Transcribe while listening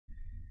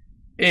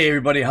Hey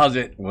everybody, how's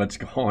it? What's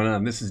going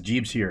on? This is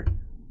Geebz here.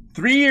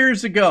 3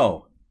 years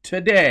ago,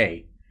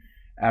 today,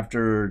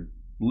 after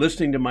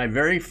listening to my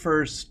very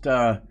first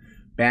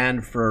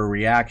band for a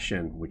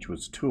reaction, which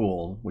was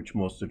Tool, which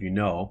most of you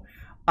know,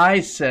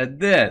 I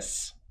said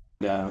this.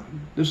 This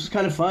was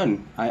kind of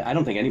fun. I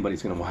don't think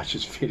anybody's going to watch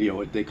this video,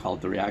 what they call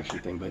it the reaction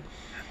thing, but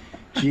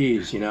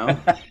geez, How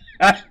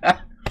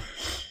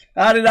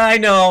did I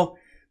know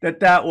that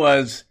that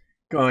was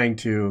going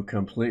to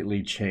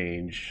completely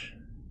change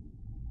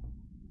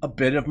a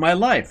bit of my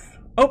life?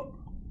 Oh,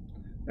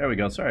 there we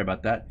go. Sorry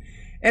about that.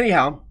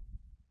 Anyhow,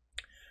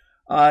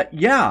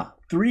 yeah,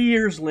 3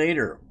 years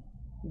later,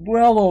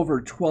 well over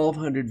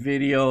 1,200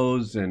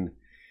 videos and,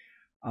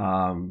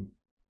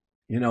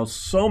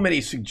 so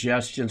many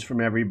suggestions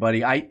from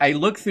everybody. I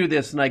look through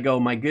this and I go,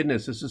 my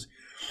goodness,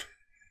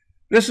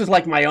 this is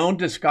like my own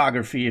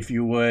discography, if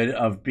you would,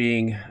 of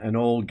being an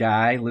old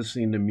guy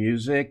listening to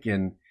music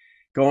and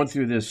going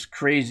through this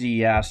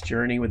crazy ass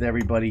journey with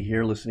everybody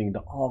here, listening to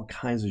all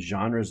kinds of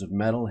genres of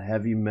metal,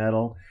 heavy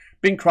metal,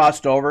 being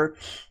crossed over,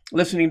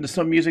 listening to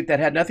some music that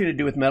had nothing to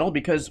do with metal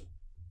because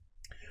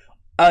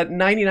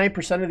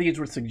 99% of these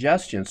were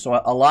suggestions.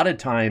 So a lot of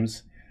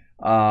times,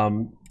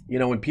 when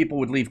people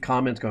would leave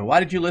comments going,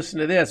 why did you listen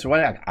to this? Or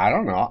what? I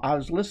don't know. I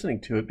was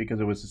listening to it because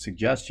it was a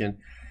suggestion,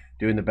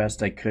 doing the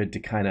best I could to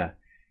kind of,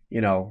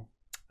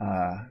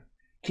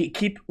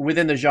 keep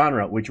within the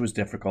genre, which was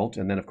difficult.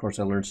 And then, of course,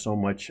 I learned so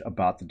much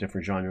about the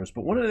different genres.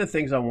 But one of the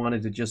things I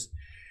wanted to just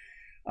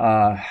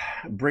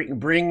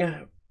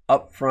bring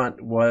up front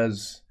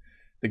was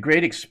the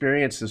great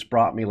experience this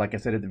brought me. Like I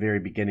said at the very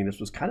beginning, this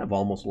was kind of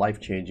almost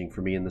life-changing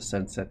for me in the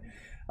sense that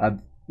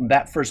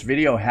that first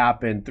video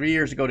happened 3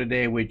 years ago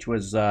today, which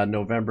was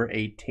November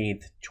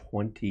 18th,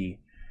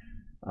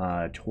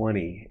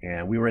 2020.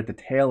 And we were at the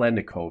tail end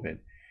of COVID.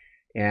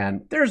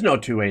 And there's no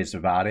two ways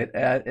about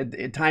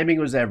it. Timing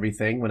was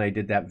everything when I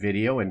did that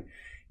video. And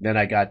then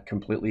I got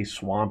completely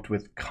swamped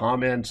with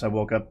comments. I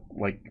woke up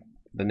like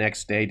the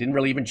next day, didn't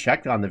really even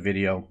check on the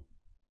video,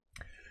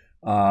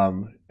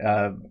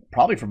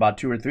 probably for about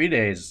 2 or 3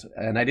 days.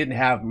 And I didn't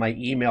have my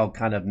email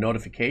kind of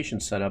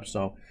notification set up.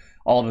 So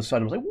all of a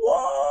sudden I was like,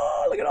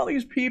 whoa, look at all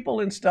these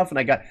people and stuff. And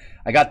I got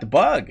the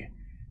bug.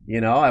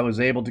 I was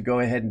able to go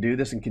ahead and do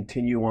this and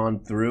continue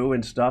on through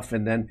and stuff.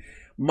 And then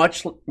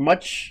much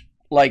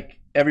like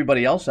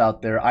everybody else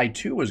out there, I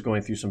too was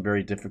going through some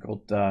very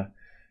difficult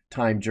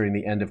time during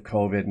the end of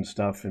COVID and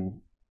stuff,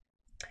 and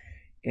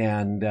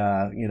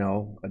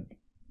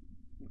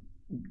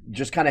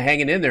just kind of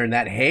hanging in there in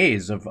that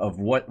haze of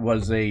what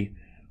the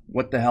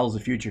hell's the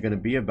future going to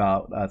be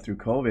about through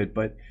COVID.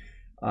 But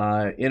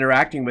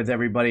interacting with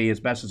everybody as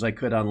best as I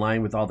could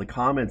online with all the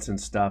comments and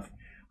stuff,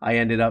 I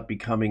ended up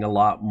becoming a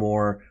lot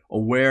more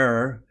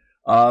aware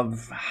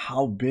of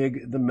how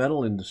big the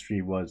metal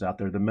industry was out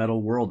there, the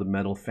metal world, the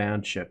metal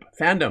fans.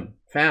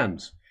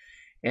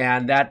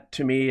 And that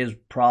to me is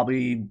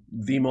probably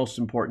the most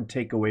important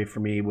takeaway for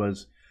me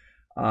was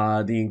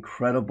the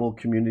incredible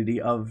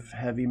community of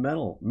heavy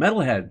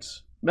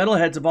metalheads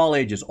of all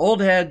ages, old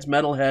heads,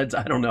 metalheads,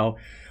 I don't know,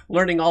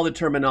 learning all the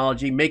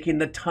terminology, making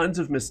the tons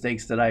of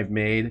mistakes that I've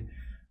made.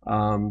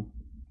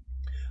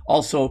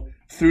 Also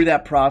through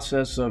that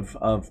process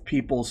of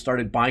people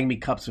started buying me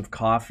cups of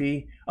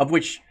coffee, of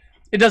which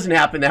it doesn't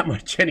happen that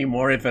much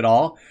anymore, if at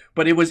all.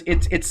 But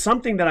it's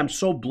something that I'm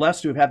so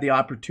blessed to have had the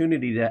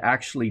opportunity to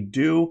actually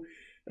do,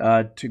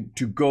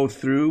 to go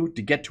through,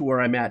 to get to where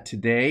I'm at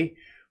today,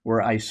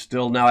 where I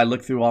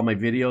look through all my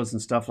videos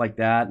and stuff like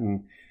that.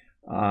 And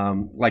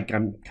like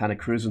I'm kind of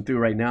cruising through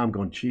right now. I'm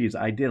going, geez,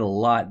 I did a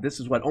lot. This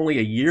is what only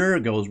a year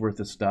ago's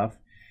worth of stuff.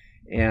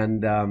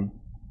 And,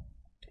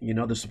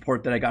 the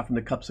support that I got from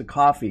the cups of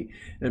coffee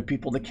and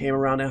people that came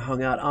around and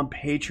hung out on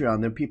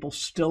Patreon. There are people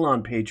still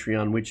on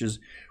Patreon, which is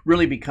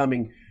really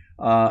becoming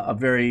a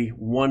very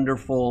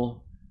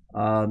wonderful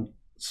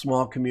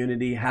small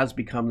community, has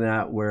become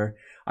that, where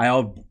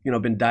I've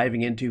been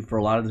diving into for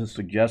a lot of the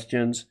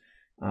suggestions,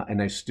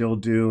 and I still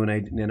do.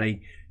 And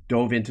I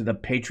dove into the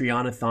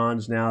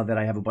Patreon-a-thons now that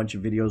I have a bunch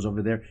of videos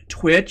over there.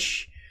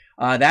 Twitch.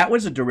 That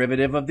was a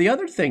derivative of the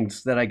other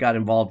things that I got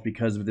involved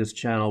because of this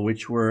channel,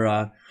 which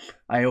were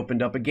I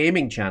opened up a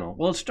gaming channel.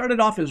 Well, it started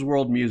off as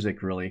world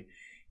music, really,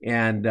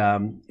 and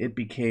it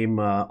became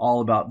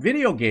all about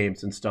video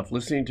games and stuff,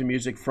 listening to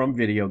music from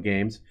video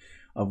games,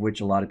 of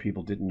which a lot of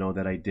people didn't know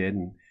that I did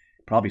and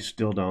probably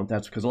still don't.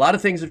 That's because a lot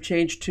of things have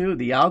changed too.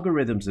 The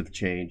algorithms have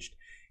changed,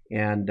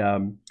 and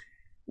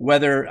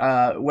whether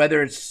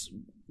it's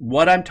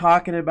what I'm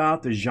talking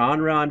about, the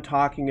genre I'm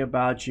talking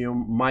about,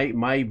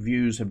 my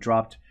views have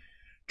dropped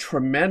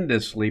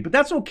tremendously, but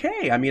that's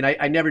okay. I mean,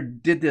 I never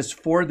did this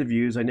for the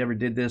views. I never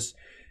did this,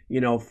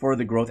 for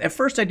the growth. At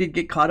first I did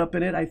get caught up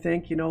in it. I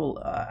think,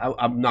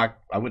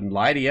 I wouldn't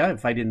lie to you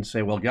if I didn't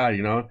say, well, God,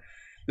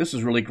 this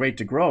is really great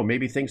to grow.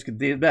 Maybe things could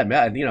be better.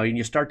 And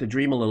you start to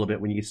dream a little bit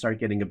when you start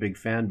getting a big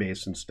fan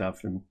base and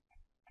stuff. And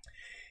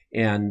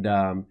then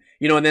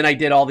I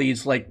did all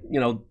these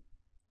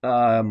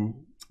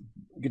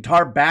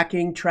guitar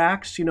backing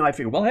tracks. You know, I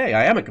figured, well, hey,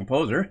 I am a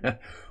composer.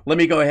 Let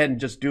me go ahead and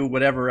just do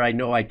whatever I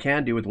know I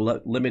can do with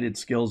limited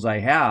skills I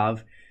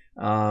have,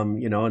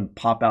 you know, and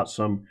pop out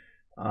some,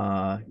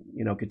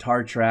 you know,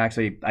 guitar tracks.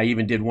 I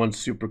even did one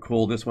super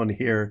cool, this one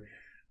here,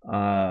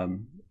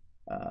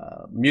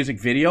 music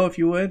video, if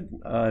you would,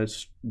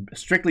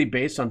 strictly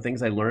based on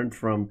things I learned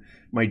from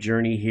my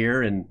journey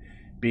here and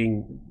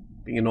being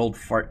an old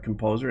fart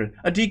composer,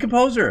 a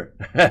decomposer,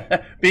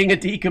 being a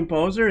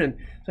decomposer, and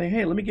say,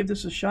 hey, let me give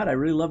this a shot. I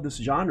really love this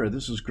genre.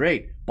 This is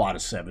great. Bought a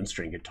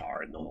 7-string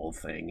guitar and the whole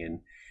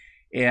thing.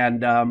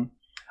 And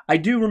I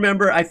do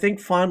remember, I think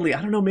fondly,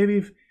 I don't know, maybe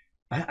if,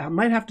 I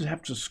might have to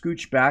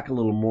scooch back a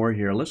little more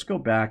here. Let's go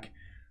back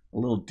a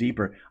little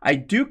deeper. I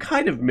do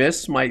kind of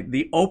miss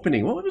the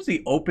opening. What was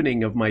the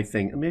opening of my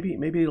thing?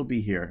 Maybe it'll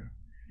be here.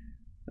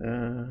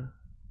 There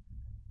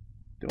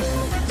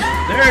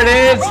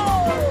it is.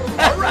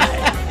 All right.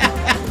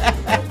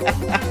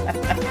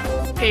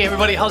 Hey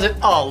everybody, how's it?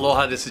 Oh,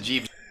 aloha, this is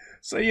Geebz.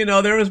 So, you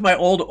know, there was my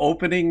old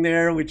opening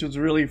there, which was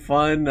really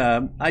fun.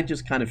 I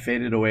just kind of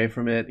faded away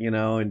from it, you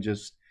know, and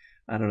just,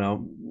 I don't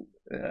know.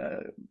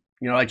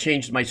 You know, I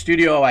changed my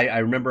studio. I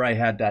remember I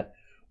had that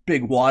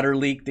big water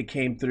leak that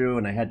came through,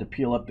 and I had to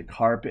peel up the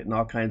carpet and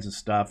all kinds of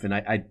stuff.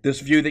 And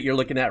this view that you're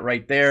looking at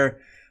right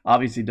there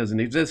obviously doesn't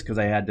exist because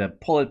I had to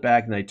pull it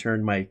back, and I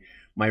turned my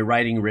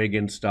writing rig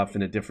and stuff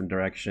in a different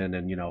direction,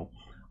 and, you know,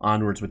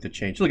 onwards with the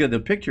change. Look at the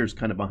pictures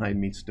kind of behind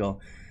me still,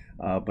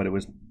 but it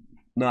was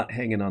not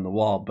hanging on the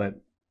wall.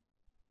 But,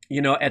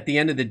 you know, at the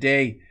end of the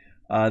day,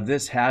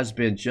 this has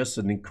been just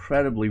an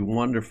incredibly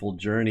wonderful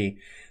journey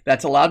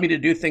that's allowed me to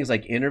do things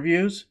like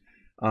interviews.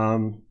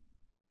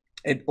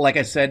 Like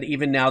I said,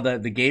 even now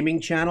the gaming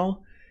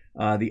channel,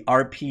 the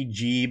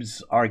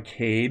Geebz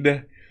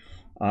Arcade,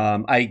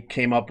 I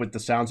came up with the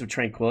Sounds of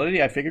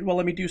Tranquility. I figured, well,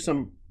 let me do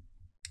some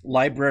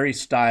library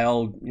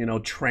style, you know,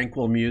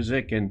 tranquil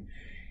music, and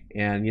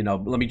you know,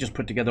 let me just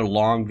put together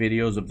long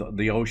videos of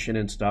the ocean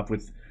and stuff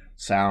with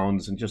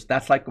sounds, and just,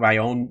 that's like my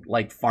own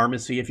like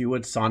pharmacy, if you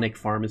would, sonic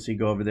pharmacy.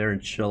 Go over there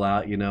and chill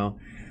out, you know.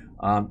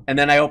 And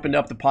then I opened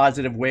up the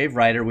Positive Wave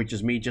Writer, which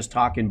is me just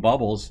talking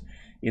bubbles,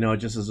 you know,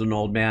 just as an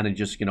old man, and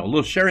just, you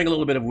know, sharing a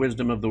little bit of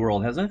wisdom of the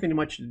world. Has nothing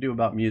much to do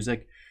about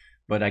music,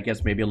 but I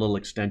guess maybe a little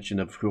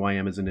extension of who I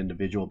am as an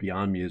individual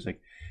beyond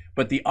music.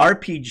 But the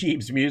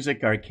Geebz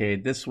Music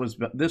Arcade, this was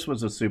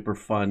a super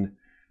fun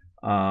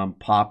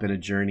pop in a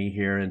journey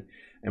here,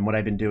 and what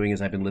I've been doing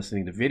is I've been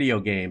listening to video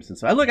games, and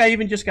so I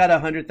even just got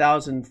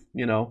 100,000,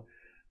 you know,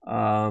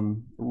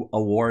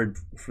 award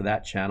for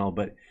that channel.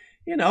 But,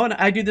 you know, and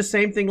I do the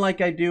same thing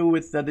like I do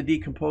with the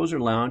Decomposer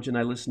Lounge, and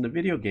I listen to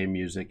video game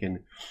music, and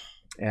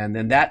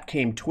then that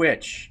came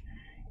Twitch,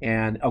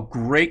 and a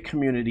great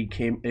community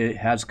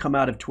has come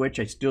out of Twitch.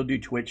 I still do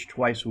Twitch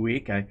twice a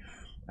week. I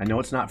know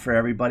it's not for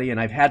everybody, and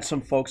I've had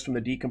some folks from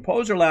the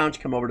Decomposer Lounge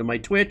come over to my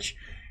Twitch,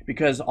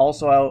 because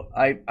also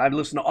I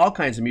listen to all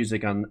kinds of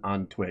music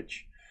on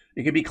Twitch.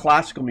 It could be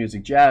classical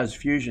music, jazz,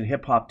 fusion,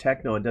 hip hop,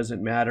 techno. It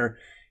doesn't matter,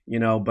 you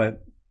know.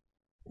 But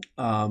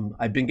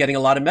I've been getting a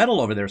lot of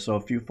metal over there, so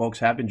a few folks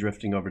have been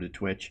drifting over to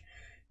Twitch.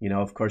 You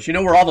know, of course, you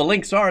know where all the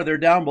links are. They're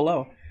down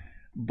below.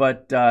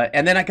 But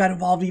and then I got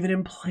involved even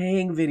in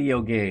playing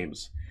video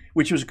games,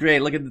 which was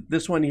great. Look at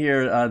this one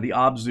here, the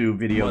AWWWRIGHT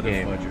video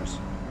game.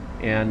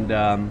 And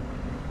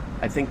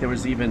I think there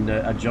was even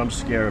a jump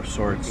scare of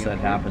sorts that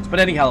happens.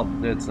 But anyhow,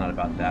 it's not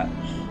about that.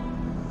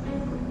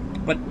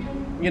 But,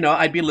 you know,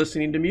 I'd be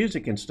listening to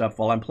music and stuff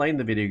while I'm playing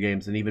the video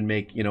games, and even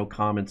make, you know,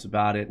 comments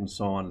about it and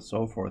so on and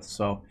so forth.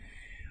 So,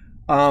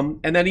 and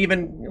then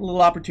even a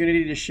little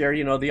opportunity to share,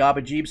 you know, the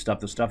AWWWRIGHT stuff,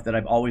 the stuff that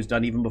I've always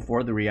done even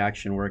before the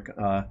reaction work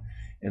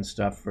and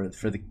stuff for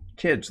the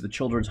kids, the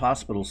children's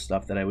hospital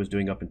stuff that I was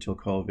doing up until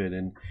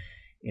COVID.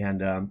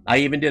 And I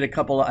even did a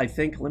couple, I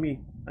think I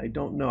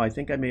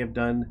may have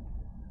done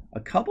a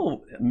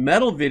couple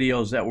metal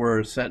videos that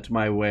were sent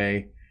my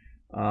way.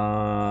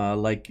 I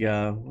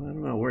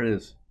don't know where it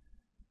is.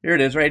 Here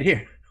it is, right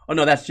here. Oh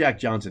no, that's Jack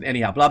Johnson.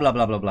 Anyhow, blah blah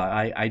blah blah blah.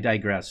 I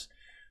digress.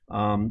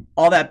 All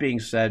that being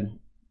said,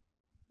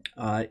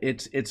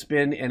 it's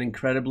been an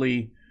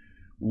incredibly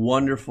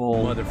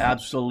wonderful,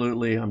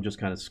 absolutely. I'm just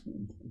kind of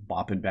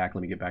bopping back.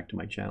 Let me get back to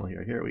my channel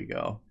here. Here we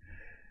go.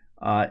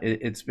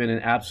 It's been an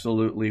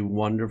absolutely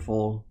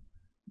wonderful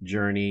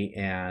journey,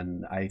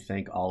 and I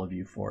thank all of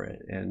you for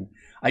it. And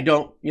I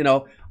don't, you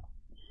know,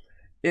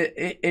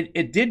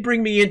 it did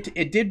bring me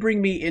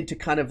into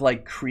kind of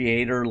like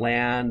creator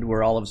land,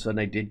 where all of a sudden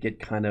I did get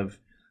kind of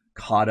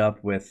caught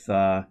up with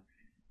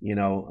you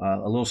know,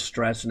 a little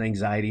stress and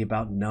anxiety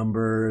about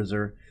numbers,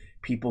 or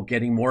people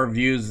getting more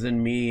views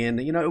than me.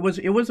 And, you know, it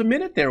was a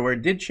minute there where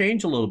it did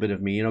change a little bit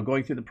of me, you know,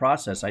 going through the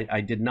process.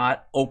 I did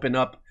not open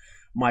up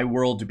my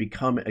world to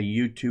become a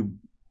YouTube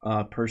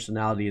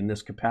personality in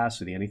this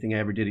capacity. Anything I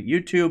ever did at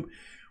YouTube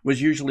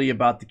was usually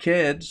about the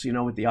kids, you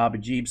know, with the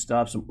AWWWRIGHT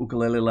stuff, some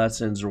ukulele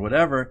lessons or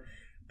whatever.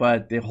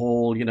 But the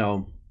whole, you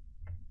know,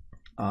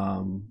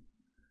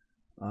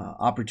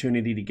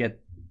 opportunity to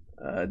get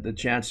the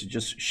chance to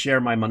just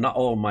share my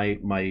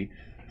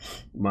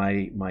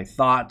my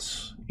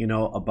thoughts, you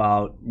know,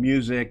 about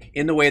music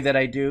in the way that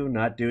I do,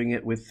 not doing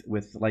it with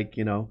like,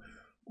 you know,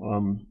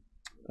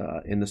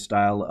 in the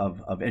style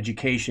of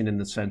education, in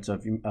the sense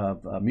of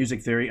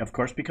music theory, of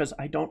course, because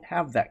I don't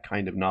have that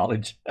kind of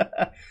knowledge.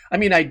 I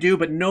mean, I do,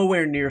 but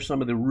nowhere near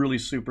some of the really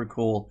super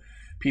cool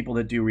people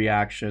that do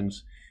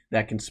reactions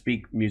that can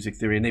speak music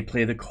theory, and they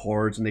play the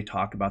chords and they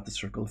talk about the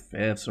circle of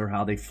fifths or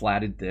how they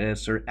flatted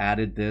this or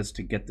added this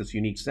to get this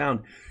unique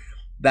sound.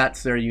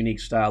 That's their unique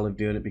style of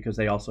doing it, because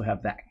they also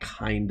have that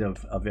kind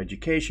of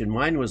education.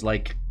 Mine was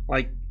like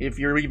if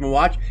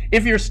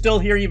you're still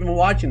here even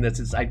watching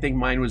this, I think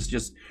mine was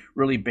just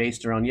really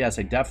based around, yes,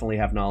 I definitely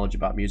have knowledge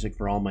about music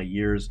for all my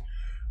years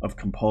of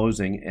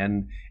composing,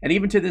 and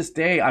even to this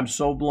day, I'm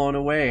so blown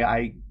away.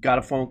 I got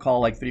a phone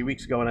call like 3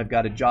 weeks ago, and I've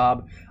got a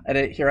job,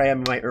 and here I am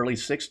in my early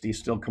 60s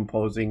still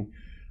composing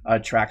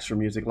tracks for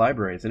music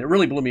libraries, and it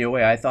really blew me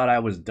away. I thought I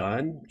was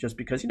done, just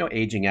because, you know,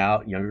 aging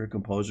out, younger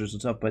composers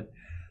and stuff, but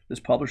this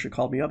publisher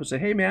called me up and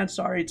said, "Hey man,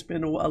 sorry it's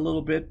been a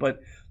little bit,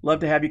 but love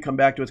to have you come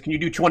back to us. Can you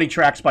do 20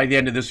 tracks by the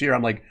end of this year?"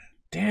 I'm like,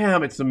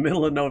 damn, it's the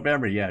middle of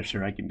November. Yeah,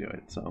 sure, I can do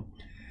it. So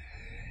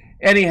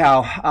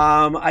anyhow,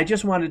 I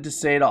just wanted to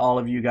say to all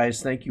of you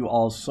guys, thank you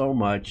all so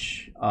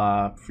much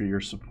for your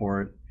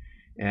support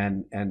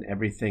and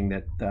everything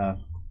that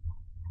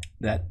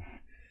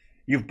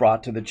you've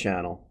brought to the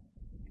channel,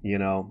 you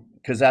know,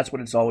 because that's what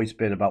it's always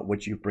been about,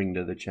 what you bring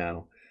to the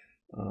channel.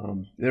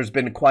 There's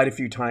been quite a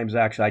few times,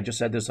 actually, I just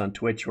said this on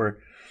Twitch, where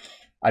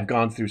I've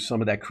gone through some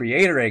of that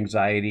creator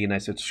anxiety, and I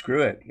said,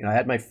 screw it. You know, I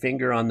had my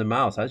finger on the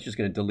mouse. I was just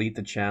going to delete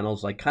the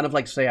channels, like kind of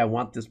like say, I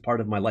want this part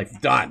of my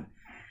life done,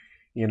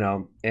 you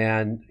know.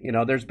 And, you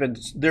know, there's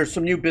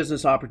some new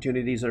business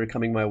opportunities that are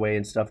coming my way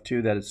and stuff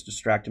too, that it's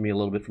distracted me a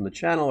little bit from the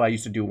channel. I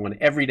used to do one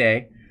every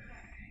day.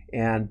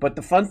 But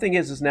the fun thing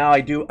is now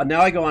I go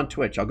on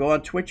Twitch. I'll go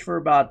on Twitch for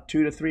about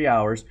 2 to 3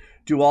 hours,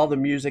 do all the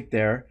music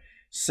there,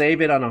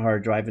 save it on a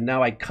hard drive, and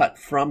now I cut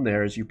from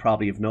there. As you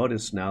probably have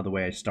noticed now, the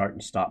way I start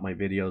and stop my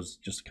videos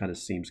just kind of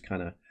seems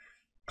kind of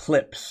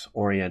clips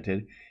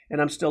oriented,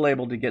 and I'm still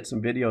able to get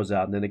some videos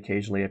out, and then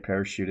occasionally I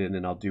parachute in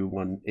and I'll do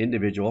one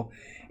individual,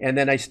 and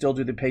then I still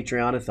do the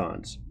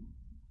Patreon-a-thons.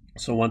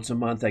 So once a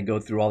month I go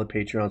through all the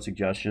Patreon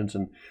suggestions,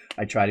 and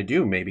I try to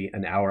do maybe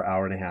an hour,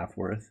 hour and a half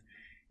worth,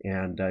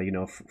 and you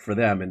know, for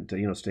them, and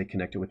you know, stay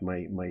connected with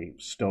my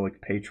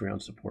stoic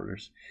Patreon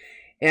supporters.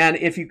 And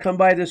if you come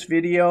by this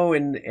video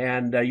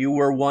and you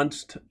were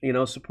once, you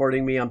know,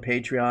 supporting me on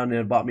Patreon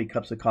and bought me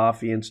cups of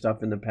coffee and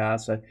stuff in the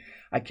past,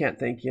 I can't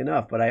thank you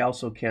enough. But I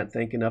also can't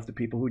thank enough the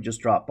people who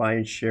just drop by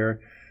and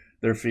share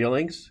their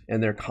feelings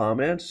and their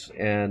comments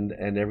and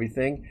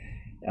everything.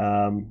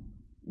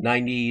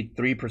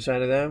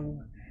 93% of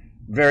them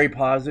very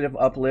positive,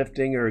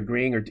 uplifting, or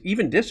agreeing, or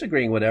even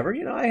disagreeing, whatever.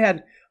 You know,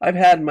 I've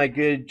had my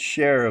good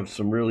share of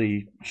some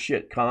really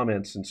shit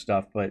comments and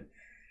stuff, but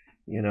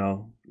you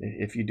know,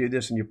 if you do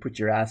this and you put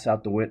your ass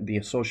out the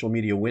social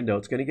media window,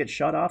 it's going to get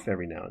shut off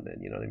every now and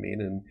then. You know what I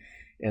mean?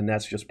 And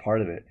that's just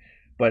part of it.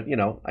 But you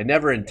know, I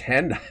never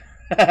intend on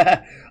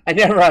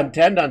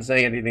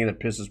saying anything that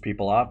pisses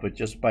people off. But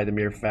just by the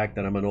mere fact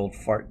that I'm an old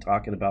fart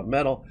talking about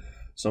metal,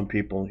 some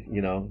people,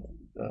 you know,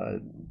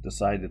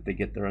 decide that they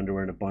get their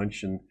underwear in a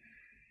bunch and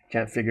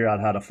can't figure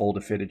out how to fold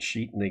a fitted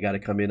sheet, and they got to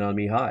come in on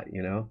me hot.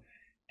 You know,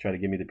 try to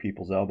give me the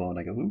people's elbow, and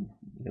I go, ooh,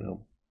 you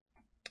know.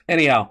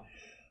 Anyhow.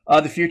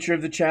 The future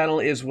of the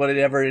channel is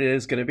whatever it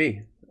is going to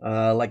be.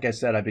 Like I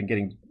said, I've been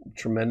getting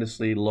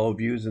tremendously low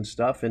views and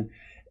stuff, and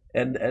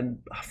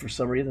for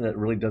some reason that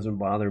really doesn't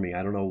bother me.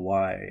 I don't know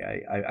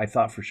why. I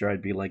thought for sure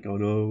I'd be like, oh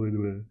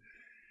no,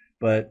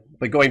 but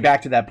going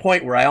back to that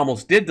point where I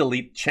almost did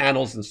delete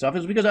channels and stuff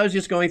is because I was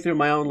just going through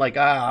my own, like,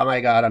 oh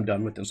my God, I'm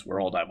done with this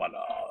world. I want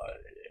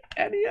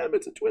NEM,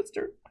 it's a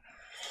twister,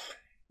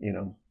 you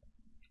know.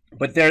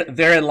 But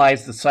therein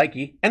lies the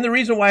psyche, and the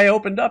reason why I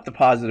opened up the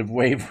Positive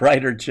Wave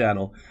Writer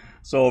channel.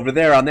 So over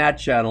there on that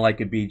channel, I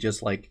could be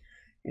just like,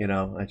 you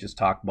know, I just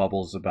talk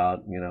bubbles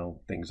about, you know,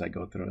 things I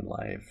go through in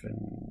life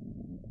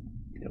and,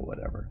 you know,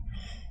 whatever.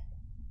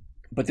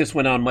 But this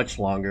went on much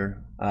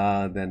longer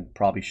than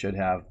probably should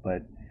have.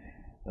 But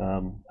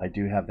I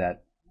do have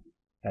that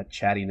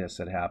chattiness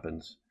that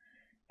happens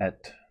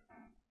at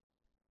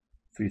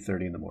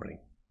 3:30 in the morning.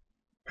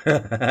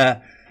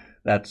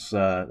 That's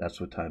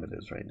what time it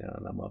is right now,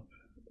 and I'm up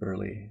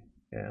early,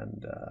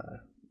 and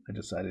I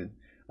decided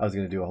I was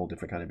going to do a whole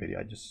different kind of video.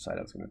 I just decided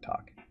I was going to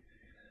talk.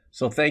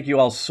 So thank you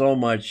all so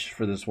much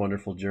for this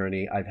wonderful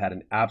journey. I've had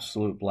an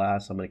absolute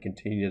blast. I'm going to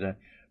continue to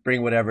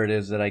bring whatever it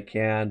is that I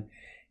can,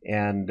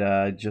 and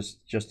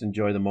just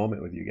enjoy the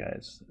moment with you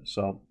guys.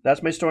 So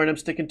that's my story, and I'm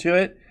sticking to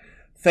it.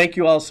 Thank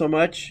you all so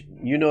much.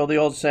 You know the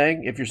old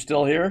saying, if you're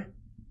still here,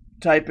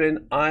 type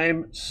in,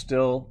 I'm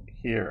still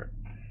here.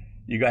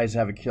 You guys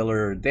have a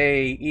killer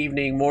day,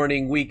 evening,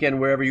 morning, weekend,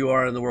 wherever you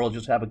are in the world.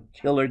 Just have a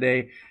killer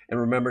day, and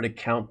remember to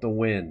count the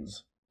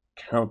wins.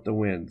 Count the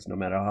wins, no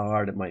matter how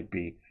hard it might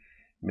be. It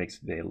makes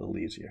the day a little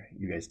easier.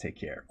 You guys take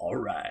care. All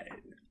right.